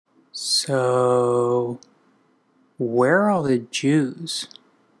So, where are all the Jews?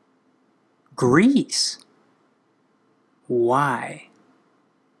 Greece. Why?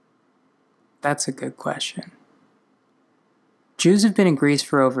 That's a good question. Jews have been in Greece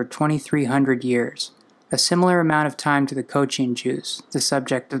for over 2,300 years, a similar amount of time to the Kochian Jews, the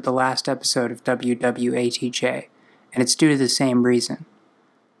subject of the last episode of WWATJ, and it's due to the same reason.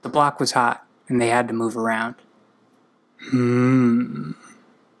 The block was hot, and they had to move around.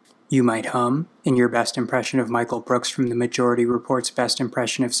 You might hum, in your best impression of Michael Brooks from the Majority Report's best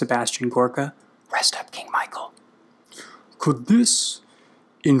impression of Sebastian Gorka. Rest up, King Michael. Could this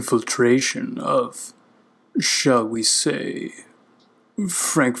infiltration of, shall we say,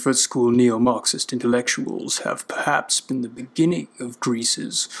 Frankfurt School neo-Marxist intellectuals have perhaps been the beginning of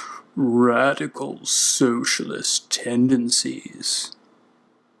Greece's radical socialist tendencies?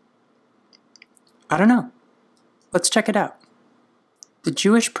 I don't know. Let's check it out. The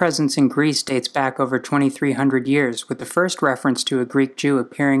Jewish presence in Greece dates back over 2,300 years, with the first reference to a Greek Jew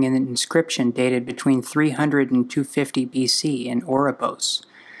appearing in an inscription dated between 300 and 250 BC in Oribos.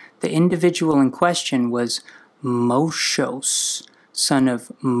 The individual in question was Moschos, son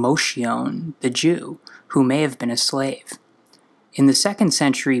of Moschion, the Jew, who may have been a slave. In the 2nd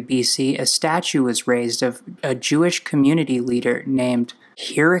century BC, a statue was raised of a Jewish community leader named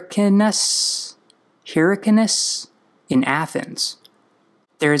Hyrcanus in Athens.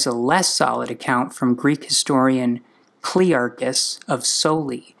 There is a less solid account from Greek historian Clearchus of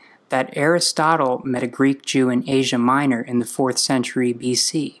Soli that Aristotle met a Greek Jew in Asia Minor in the 4th century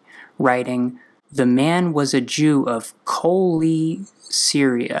BC, writing, "The man was a Jew of Colli,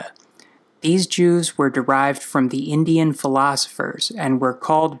 Syria. These Jews were derived from the Indian philosophers and were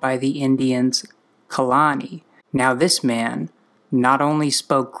called by the Indians Kalani. Now this man not only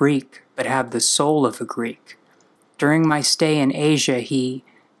spoke Greek, but had the soul of a Greek. During my stay in Asia, he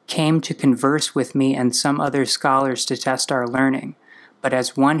came to converse with me and some other scholars to test our learning, but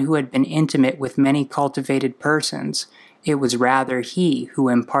as one who had been intimate with many cultivated persons, it was rather he who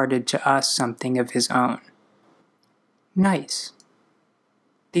imparted to us something of his own." Nice.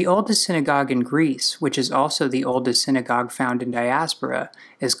 The oldest synagogue in Greece, which is also the oldest synagogue found in Diaspora,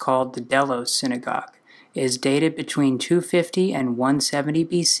 is called the Delos Synagogue. It is dated between 250 and 170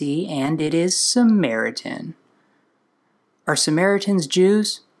 BC, and it is Samaritan. Are Samaritans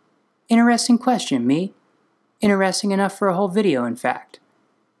Jews? Interesting question, me. Interesting enough for a whole video, in fact.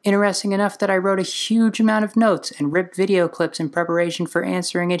 Interesting enough that I wrote a huge amount of notes and ripped video clips in preparation for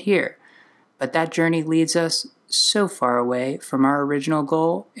answering it here. But that journey leads us so far away from our original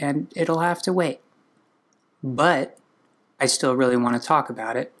goal, and it'll have to wait. But I still really want to talk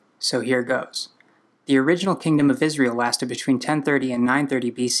about it, so here goes. The original kingdom of Israel lasted between 1030 and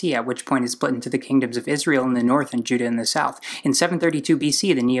 930 BC, at which point it split into the kingdoms of Israel in the north and Judah in the south. In 732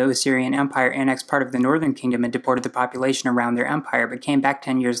 BC, the Neo-Assyrian Empire annexed part of the northern kingdom and deported the population around their empire, but came back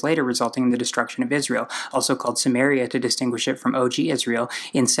 10 years later, resulting in the destruction of Israel, also called Samaria to distinguish it from OG Israel,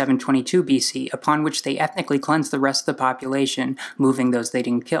 in 722 BC, upon which they ethnically cleansed the rest of the population, moving those they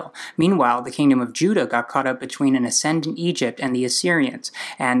didn't kill. Meanwhile, the kingdom of Judah got caught up between an ascendant Egypt and the Assyrians,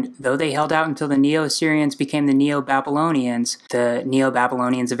 and though they held out until the Neo-Assyrians became the Neo-Babylonians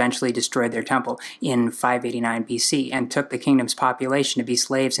eventually destroyed their temple in 589 BC and took the kingdom's population to be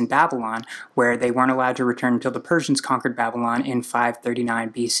slaves in Babylon, where they weren't allowed to return until the Persians conquered Babylon in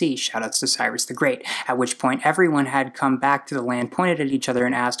 539 BC. Shoutouts to Cyrus the Great, at which point everyone had come back to the land, pointed at each other,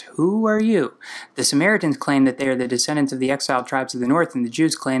 and asked, "Who are you?" The Samaritans claim that they are the descendants of the exiled tribes of the north, and the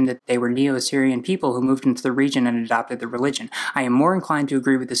Jews claim that they were Neo-Assyrian people who moved into the region and adopted the religion. I am more inclined to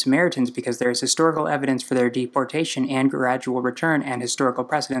agree with the Samaritans because there is historical evidence for their deportation and gradual return, and historical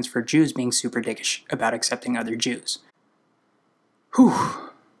precedents for Jews being super dickish about accepting other Jews. Whew.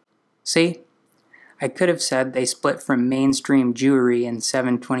 See? I could have said they split from mainstream Jewry in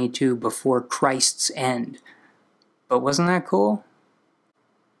 722 before Christ's end. But wasn't that cool?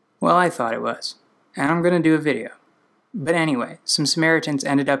 Well, I thought it was. And I'm going to do a video. But anyway, some Samaritans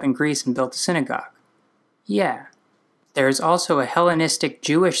ended up in Greece and built a synagogue. Yeah. There is also a Hellenistic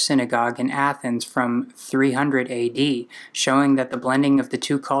Jewish synagogue in Athens from 300 AD, showing that the blending of the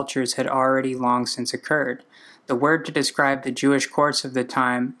two cultures had already long since occurred. The word to describe the Jewish courts of the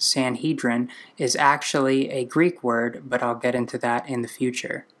time, Sanhedrin, is actually a Greek word, but I'll get into that in the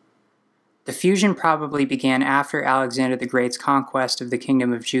future. The fusion probably began after Alexander the Great's conquest of the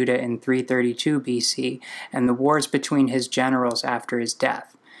Kingdom of Judah in 332 BC, and the wars between his generals after his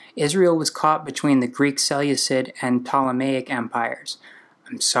death. Israel was caught between the Greek Seleucid and Ptolemaic empires.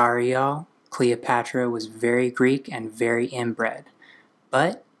 I'm sorry, y'all. Cleopatra was very Greek and very inbred.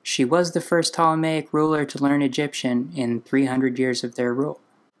 But she was the first Ptolemaic ruler to learn Egyptian in 300 years of their rule.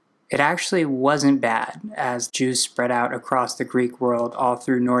 It actually wasn't bad, as Jews spread out across the Greek world, all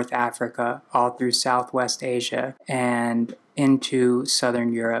through North Africa, all through Southwest Asia, and into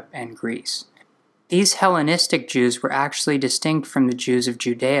Southern Europe and Greece. These Hellenistic Jews were actually distinct from the Jews of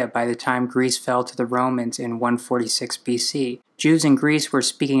Judea by the time Greece fell to the Romans in 146 BC. Jews in Greece were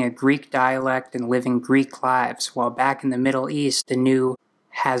speaking a Greek dialect and living Greek lives, while back in the Middle East, the new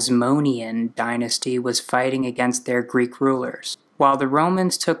Hasmonean dynasty was fighting against their Greek rulers. While the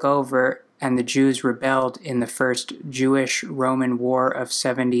Romans took over and the Jews rebelled in the First Jewish-Roman War of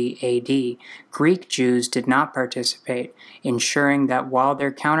 70 AD, Greek Jews did not participate, ensuring that while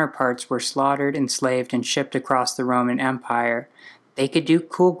their counterparts were slaughtered, enslaved, and shipped across the Roman Empire, they could do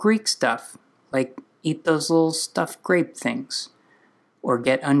cool Greek stuff, like eat those little stuffed grape things, or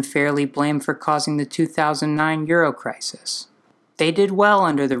get unfairly blamed for causing the 2009 Euro crisis. They did well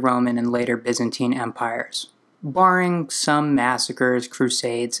under the Roman and later Byzantine empires, barring some massacres,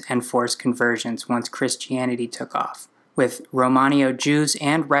 crusades, and forced conversions once Christianity took off, with Romaniote Jews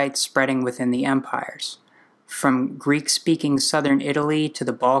and rites spreading within the empires. From Greek-speaking southern Italy to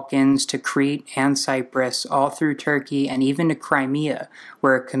the Balkans to Crete and Cyprus, all through Turkey and even to Crimea,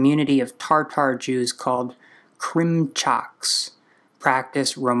 where a community of Tartar Jews called Krimchaks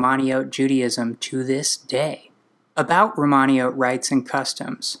practice Romaniote Judaism to this day. About Romaniote rites and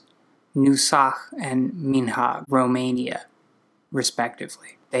customs, Nusach and Minhag, Romania,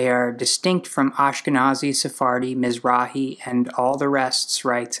 respectively. They are distinct from Ashkenazi, Sephardi, Mizrahi, and all the rest's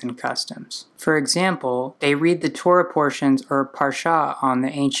rites and customs. For example, they read the Torah portions or Parsha on the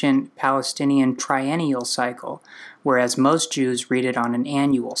ancient Palestinian triennial cycle, whereas most Jews read it on an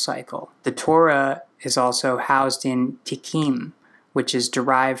annual cycle. The Torah is also housed in Tikim, which is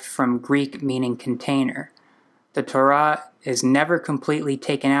derived from Greek meaning container. The Torah is never completely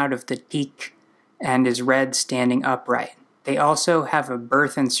taken out of the tik and is read standing upright. They also have a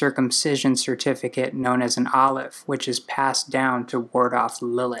birth and circumcision certificate known as an aleph, which is passed down to ward off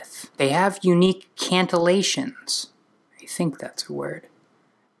Lilith. They have unique cantillations, I think that's a word,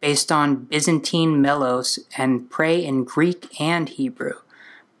 based on Byzantine melos and pray in Greek and Hebrew,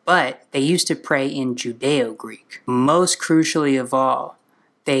 but they used to pray in Judeo-Greek. Most crucially of all,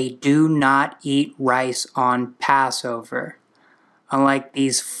 they do not eat rice on Passover, unlike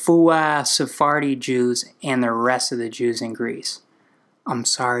these Fua Sephardi Jews and the rest of the Jews in Greece. I'm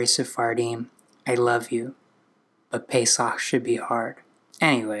sorry, Sephardim. I love you. But Pesach should be hard.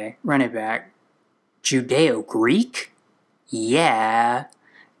 Anyway, run it back. Judeo-Greek? Yeah.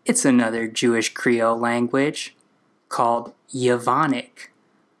 It's another Jewish Creole language called Yavonic.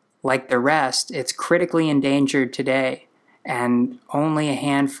 Like the rest, it's critically endangered today, and only a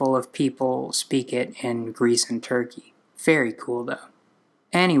handful of people speak it in Greece and Turkey. Very cool though.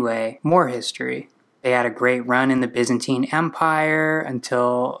 Anyway, more history. They had a great run in the Byzantine Empire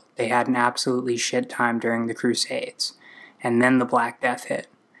until they had an absolutely shit time during the Crusades. And then the Black Death hit.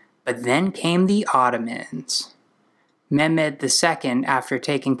 But then came the Ottomans. Mehmed II, after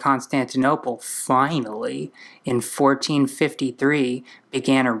taking Constantinople, finally, in 1453,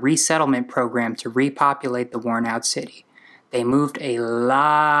 began a resettlement program to repopulate the worn-out city. They moved a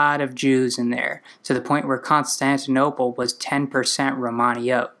lot of Jews in there, to the point where Constantinople was 10%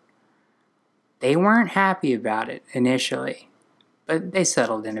 Romaniote. They weren't happy about it initially, but they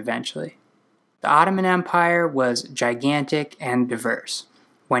settled in eventually. The Ottoman Empire was gigantic and diverse.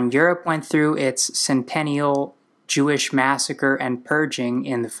 When Europe went through its centennial Jewish massacre and purging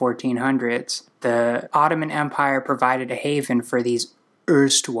in the 1400s, the Ottoman Empire provided a haven for these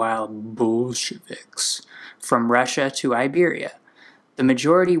erstwhile Bolsheviks from Russia to Iberia. The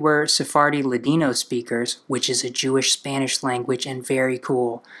majority were Sephardi Ladino speakers, which is a Jewish Spanish language and very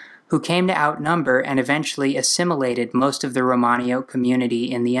cool, who came to outnumber and eventually assimilated most of the Romaniote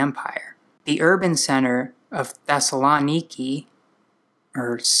community in the empire. The urban center of Thessaloniki,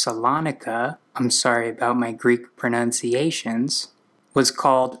 or Salonika, I'm sorry about my Greek pronunciations, was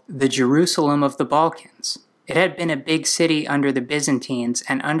called the Jerusalem of the Balkans. It had been a big city under the Byzantines,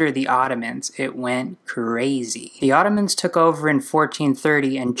 and under the Ottomans, it went crazy. The Ottomans took over in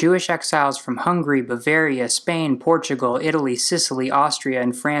 1430, and Jewish exiles from Hungary, Bavaria, Spain, Portugal, Italy, Sicily, Austria,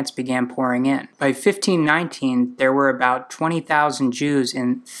 and France began pouring in. By 1519, there were about 20,000 Jews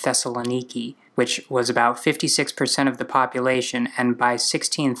in Thessaloniki, which was about 56% of the population, and by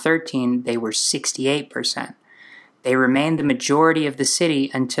 1613, they were 68%. They remained the majority of the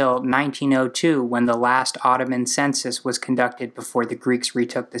city until 1902, when the last Ottoman census was conducted before the Greeks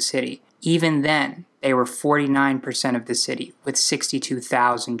retook the city. Even then, they were 49% of the city, with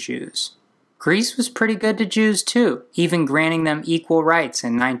 62,000 Jews. Greece was pretty good to Jews too, even granting them equal rights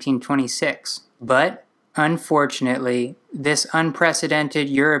in 1926. But Unfortunately, this unprecedented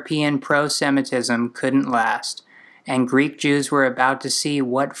European pro-Semitism couldn't last, and Greek Jews were about to see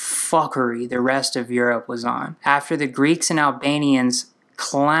what fuckery the rest of Europe was on. After the Greeks and Albanians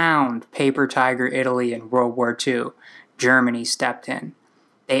clowned Paper Tiger Italy in World War II, Germany stepped in.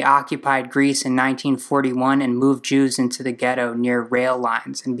 They occupied Greece in 1941 and moved Jews into the ghetto near rail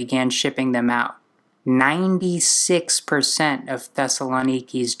lines and began shipping them out. 96% of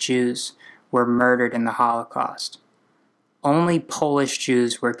Thessaloniki's Jews were murdered in the Holocaust. Only Polish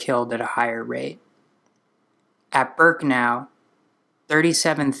Jews were killed at a higher rate. At Birkenau,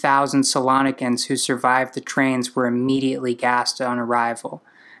 37,000 Salonikans who survived the trains were immediately gassed on arrival,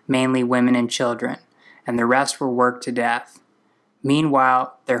 mainly women and children, and the rest were worked to death.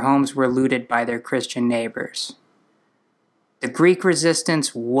 Meanwhile, their homes were looted by their Christian neighbors. The Greek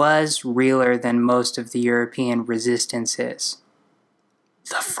resistance was realer than most of the European resistance is.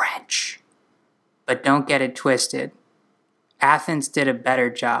 The French. But don't get it twisted. Athens did a better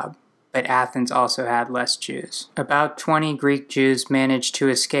job, but Athens also had less Jews. About 20 Greek Jews managed to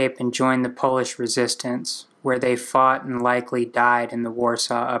escape and join the Polish resistance, where they fought and likely died in the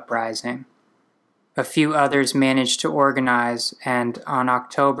Warsaw Uprising. A few others managed to organize, and on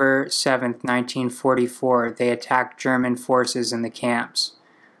October 7, 1944, they attacked German forces in the camps,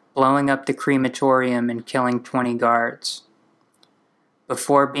 blowing up the crematorium and killing 20 guards.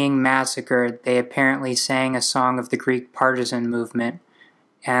 Before being massacred, they apparently sang a song of the Greek partisan movement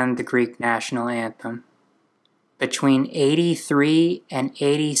and the Greek national anthem. Between 83 and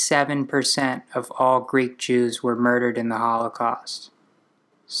 87% of all Greek Jews were murdered in the Holocaust.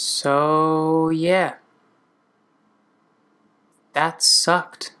 So, yeah. That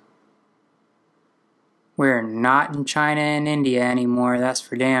sucked. We're not in China and India anymore, that's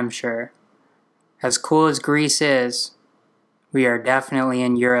for damn sure. As cool as Greece is, we are definitely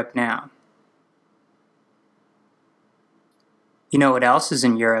in Europe now. You know what else is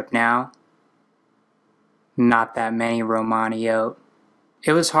in Europe now? Not that many Romaniote.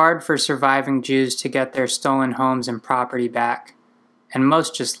 It was hard for surviving Jews to get their stolen homes and property back, and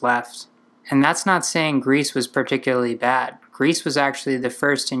most just left. And that's not saying Greece was particularly bad. Greece was actually the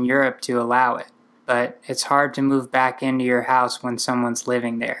first in Europe to allow it, but it's hard to move back into your house when someone's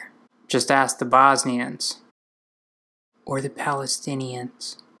living there. Just ask the Bosnians. Or the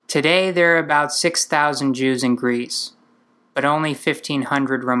Palestinians. Today there are about 6,000 Jews in Greece, but only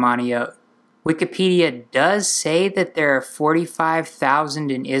 1,500 Romaniote. Wikipedia does say that there are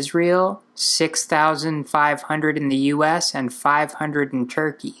 45,000 in Israel, 6,500 in the US, and 500 in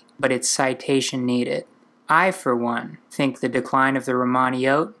Turkey, but it's citation needed. I, for one, think the decline of the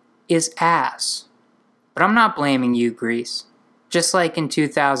Romaniote is ass. But I'm not blaming you, Greece. Just like in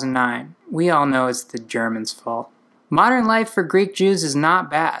 2009, we all know it's the Germans' fault. Modern life for Greek Jews is not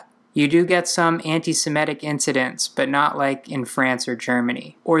bad. You do get some anti-Semitic incidents, but not like in France or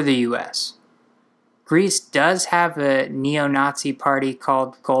Germany, or the US. Greece does have a neo-Nazi party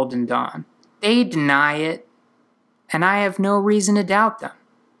called Golden Dawn. They deny it, and I have no reason to doubt them.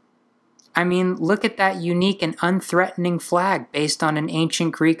 I mean, look at that unique and unthreatening flag based on an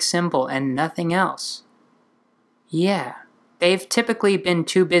ancient Greek symbol and nothing else. Yeah, they've typically been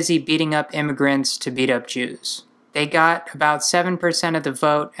too busy beating up immigrants to beat up Jews. They got about 7% of the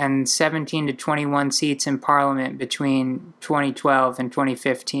vote and 17 to 21 seats in parliament between 2012 and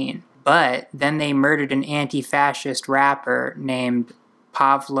 2015. But then they murdered an anti-fascist rapper named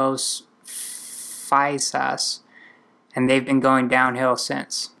Pavlos Faisas, and they've been going downhill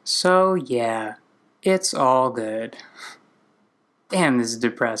since. So yeah, it's all good. Damn, this is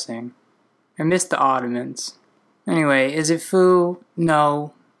depressing. I miss the Ottomans. Anyway, is it foo?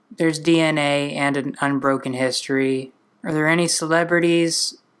 No. There's DNA and an unbroken history. Are there any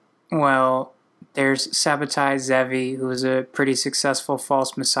celebrities? Well, there's Sabbatai Zevi, who was a pretty successful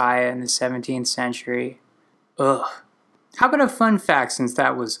false messiah in the 17th century. Ugh. How about a fun fact since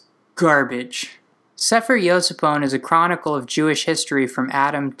that was garbage? Sefer Yosipon is a chronicle of Jewish history from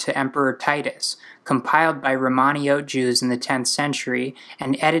Adam to Emperor Titus, compiled by Romaniote Jews in the 10th century,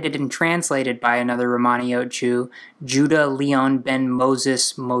 and edited and translated by another Romaniote Jew, Judah Leon ben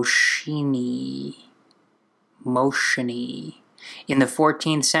Moses Moshini, in the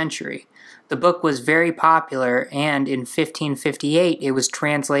 14th century. The book was very popular, and in 1558 it was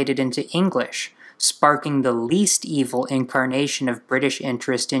translated into English, sparking the least evil incarnation of British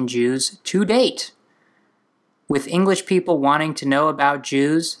interest in Jews to date. With English people wanting to know about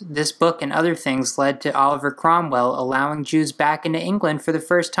Jews, this book and other things led to Oliver Cromwell allowing Jews back into England for the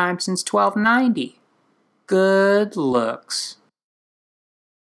first time since 1290. Good looks.